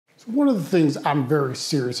So one of the things I'm very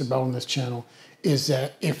serious about on this channel is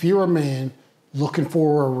that if you're a man looking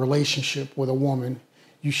for a relationship with a woman,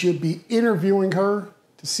 you should be interviewing her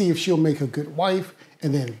to see if she'll make a good wife,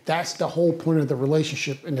 and then that's the whole point of the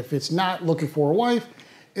relationship. And if it's not looking for a wife,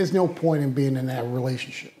 there's no point in being in that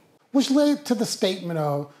relationship. Which led to the statement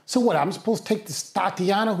of, so what, I'm supposed to take this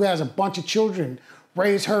Tatiana who has a bunch of children,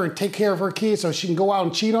 raise her and take care of her kids so she can go out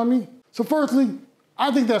and cheat on me? So firstly,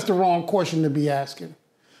 I think that's the wrong question to be asking.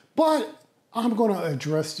 But I'm gonna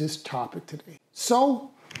address this topic today.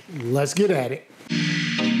 So let's get at it.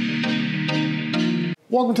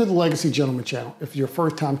 Welcome to the Legacy Gentleman channel. If you're your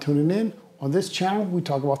first time tuning in, on this channel, we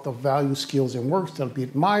talk about the values, skills, and works that'll be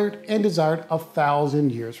admired and desired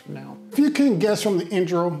 1,000 years from now. If you couldn't guess from the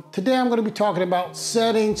intro, today I'm gonna be talking about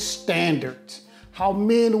setting standards. How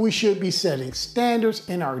men, we should be setting standards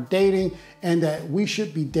in our dating, and that we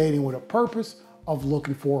should be dating with a purpose of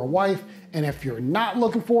looking for a wife. And if you're not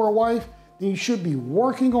looking for a wife, then you should be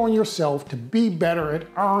working on yourself to be better and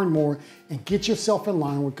earn more and get yourself in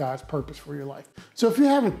line with God's purpose for your life. So if you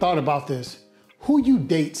haven't thought about this, who you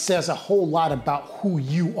date says a whole lot about who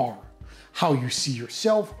you are, how you see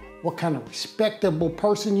yourself, what kind of respectable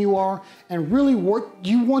person you are, and really what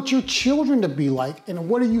you want your children to be like, and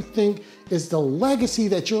what do you think is the legacy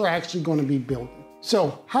that you're actually going to be building.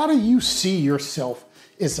 So how do you see yourself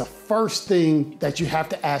is the first thing that you have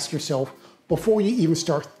to ask yourself before you even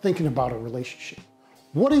start thinking about a relationship.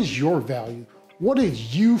 What is your value? What do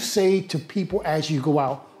you say to people as you go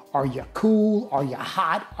out? Are you cool? Are you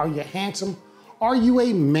hot? Are you handsome? Are you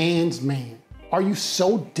a man's man? Are you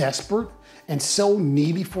so desperate and so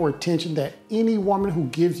needy for attention that any woman who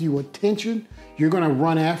gives you attention, you're gonna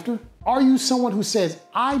run after? Are you someone who says,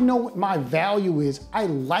 I know what my value is, I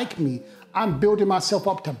like me, I'm building myself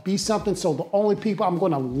up to be something, so the only people I'm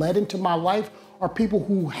gonna let into my life are people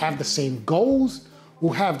who have the same goals,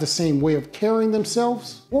 who have the same way of carrying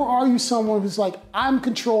themselves? Or are you someone who's like, I'm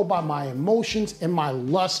controlled by my emotions and my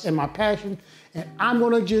lust and my passion, and I'm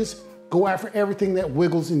gonna just go after everything that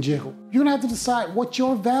wiggles and jiggles? You're gonna have to decide what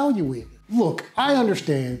your value is. Look, I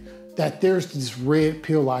understand that there's this red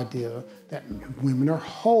pill idea that women are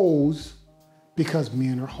hoes because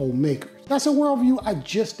men are hoe makers. That's a worldview I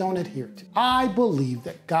just don't adhere to. I believe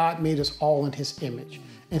that God made us all in his image.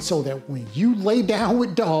 And so that when you lay down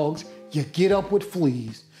with dogs, you get up with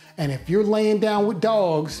fleas. And if you're laying down with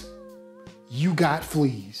dogs, you got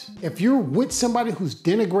fleas. If you're with somebody who's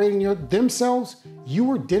denigrating themselves, you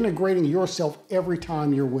are denigrating yourself every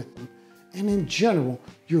time you're with them. And in general,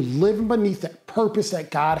 you're living beneath that purpose that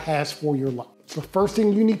God has for your life. So the first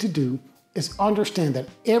thing you need to do is understand that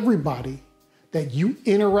everybody that you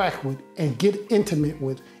interact with and get intimate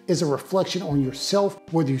with is a reflection on yourself.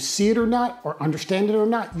 Whether you see it or not, or understand it or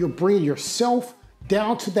not, you're bringing yourself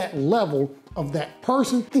down to that level of that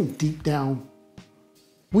person. I think deep down,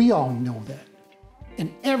 we all know that.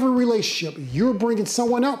 In every relationship, you're bringing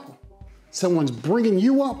someone up, someone's bringing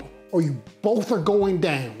you up, or you both are going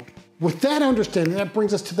down. With that understanding, that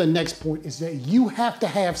brings us to the next point, is that you have to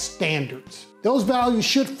have standards. Those values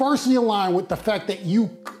should firstly align with the fact that you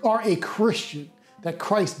are a Christian, that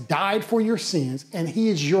Christ died for your sins and he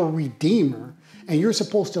is your redeemer, and you're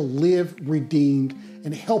supposed to live redeemed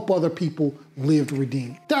and help other people live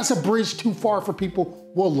redeemed. That's a bridge too far for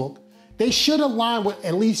people. Well, look, they should align with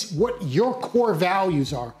at least what your core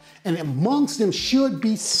values are, and amongst them should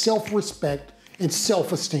be self-respect and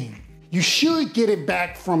self-esteem. You should get it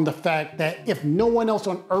back from the fact that if no one else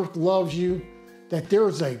on earth loves you, that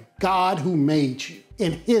there's a God who made you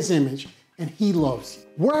in his image and he loves you.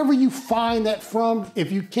 Wherever you find that from,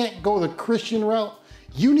 if you can't go the Christian route,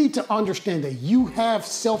 you need to understand that you have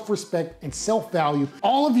self-respect and self-value.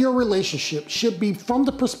 All of your relationships should be from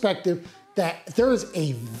the perspective that there is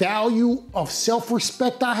a value of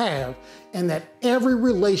self-respect I have, and that every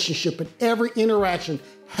relationship and every interaction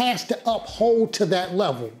has to uphold to that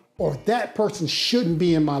level, or that person shouldn't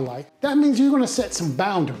be in my life. That means you're gonna set some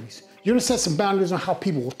boundaries. You're gonna set some boundaries on how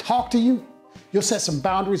people will talk to you. You'll set some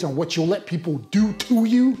boundaries on what you'll let people do to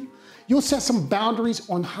you. You'll set some boundaries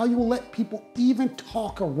on how you will let people even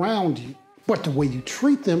talk around you. But the way you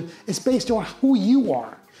treat them is based on who you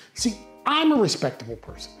are. See, I'm a respectable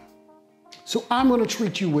person, so I'm gonna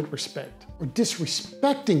treat you with respect. Or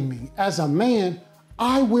disrespecting me as a man,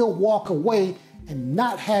 I will walk away and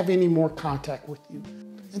not have any more contact with you.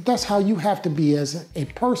 And that's how you have to be as a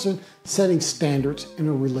person setting standards in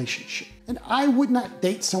a relationship. And I would not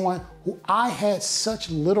date someone who I had such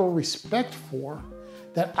little respect for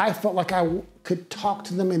that I felt like I could talk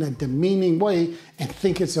to them in a demeaning way and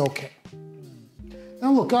think it's okay.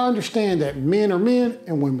 Now look, I understand that men are men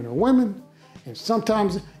and women are women, and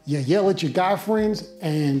sometimes You yell at your guy friends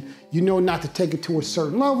and you know not to take it to a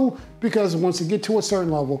certain level, because once you get to a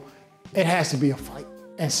certain level, it has to be a fight.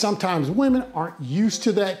 And sometimes women aren't used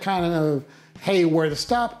to that kind of, hey, where to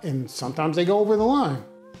stop, and sometimes they go over the line.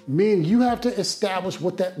 Men, you have to establish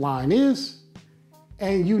what that line is,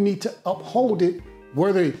 and you need to uphold it,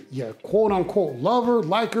 whether you quote unquote love her,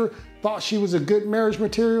 like her, thought she was a good marriage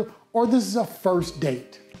material, or this is a first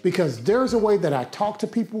date. Because there's a way that I talk to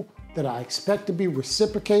people that I expect to be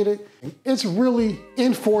reciprocated. And it's really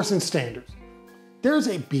enforcing standards. There's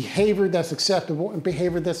a behavior that's acceptable and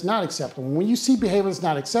behavior that's not acceptable. When you see behavior that's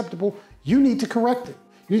not acceptable, you need to correct it.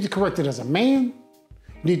 You need to correct it as a man.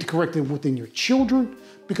 You need to correct it within your children,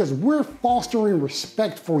 because we're fostering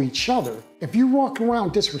respect for each other. If you walk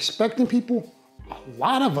around disrespecting people, a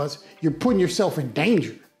lot of us, you're putting yourself in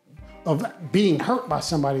danger of being hurt by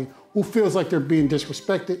somebody who feels like they're being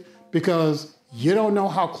disrespected because you don't know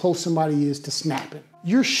how close somebody is to snapping.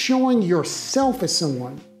 You're showing yourself as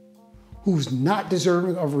someone who's not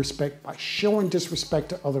deserving of respect by showing disrespect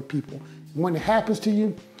to other people. When it happens to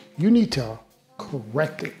you, you need to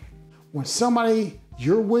correct it. When somebody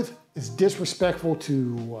you're with is disrespectful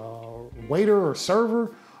to a waiter or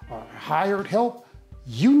server or hired help,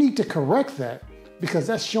 you need to correct that, because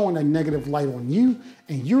that's showing a negative light on you,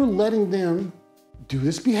 and you're letting them do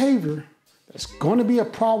this behavior that's going to be a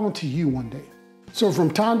problem to you one day. So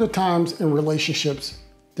from time to time in relationships,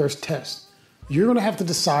 there's tests. You're going to have to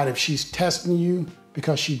decide if she's testing you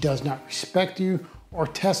because she does not respect you, or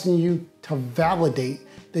testing you to validate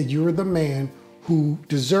that you're the man who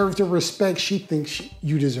deserves the respect she thinks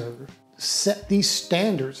you deserve. Set these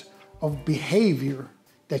standards of behavior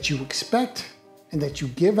that you expect and that you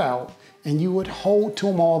give out, and you would hold to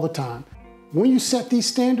them all the time. When you set these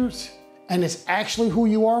standards and it's actually who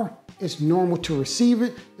you are, it's normal to receive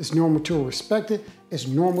it, it's normal to respect it, it's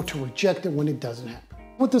normal to reject it when it doesn't happen.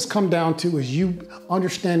 What this comes down to is you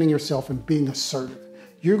understanding yourself and being assertive.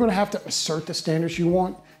 You're gonna have to assert the standards you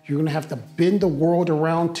want. You're gonna have to bend the world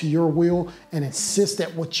around to your will and insist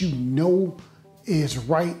that what you know is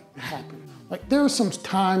right happen. Like, there are some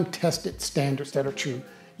time-tested standards that are true.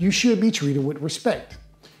 You should be treated with respect.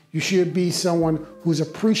 You should be someone who's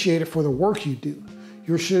appreciated for the work you do.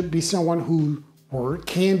 You should be someone whose word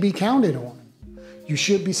can be counted on. You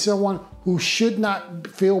should be someone who should not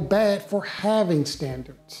feel bad for having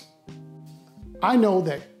standards. I know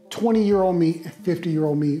that 20-year-old me and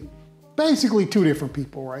 50-year-old me, basically two different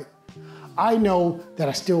people, right? I know that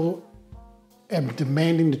I still am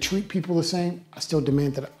demanding to treat people the same. I still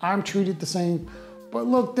demand that I'm treated the same. But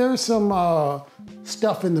look, there's some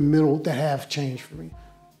stuff in the middle that have changed for me.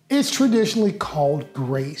 It's traditionally called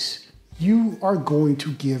grace. You are going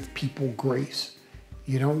to give people grace.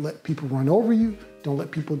 You don't let people run over you. Don't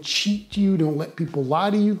let people cheat you. Don't let people lie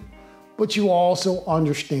to you. But you also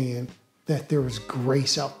understand that there is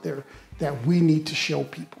grace out there that we need to show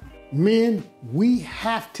people. Men, we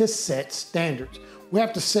have to set standards. We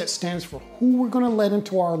have to set standards for who we're going to let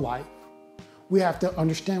into our life. We have to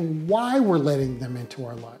understand why we're letting them into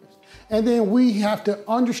our lives. And then we have to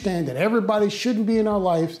understand that everybody shouldn't be in our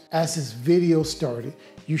lives. As this video started,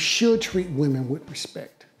 you should treat women with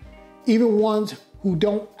respect. Even ones who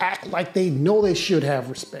don't act like they know they should have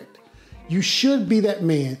respect. You should be that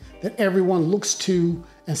man that everyone looks to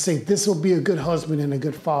and say, this will be a good husband and a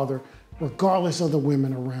good father, regardless of the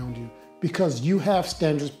women around you, because you have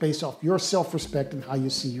standards based off your self-respect and how you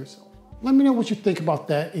see yourself. Let me know what you think about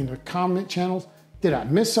that in the comment channels. Did I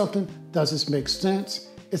miss something? Does this make sense?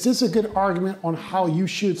 Is this a good argument on how you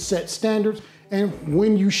should set standards and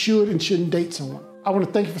when you should and shouldn't date someone? I want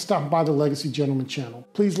to thank you for stopping by the Legacy Gentleman channel.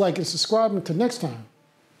 Please like and subscribe. Until next time,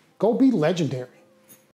 go be legendary.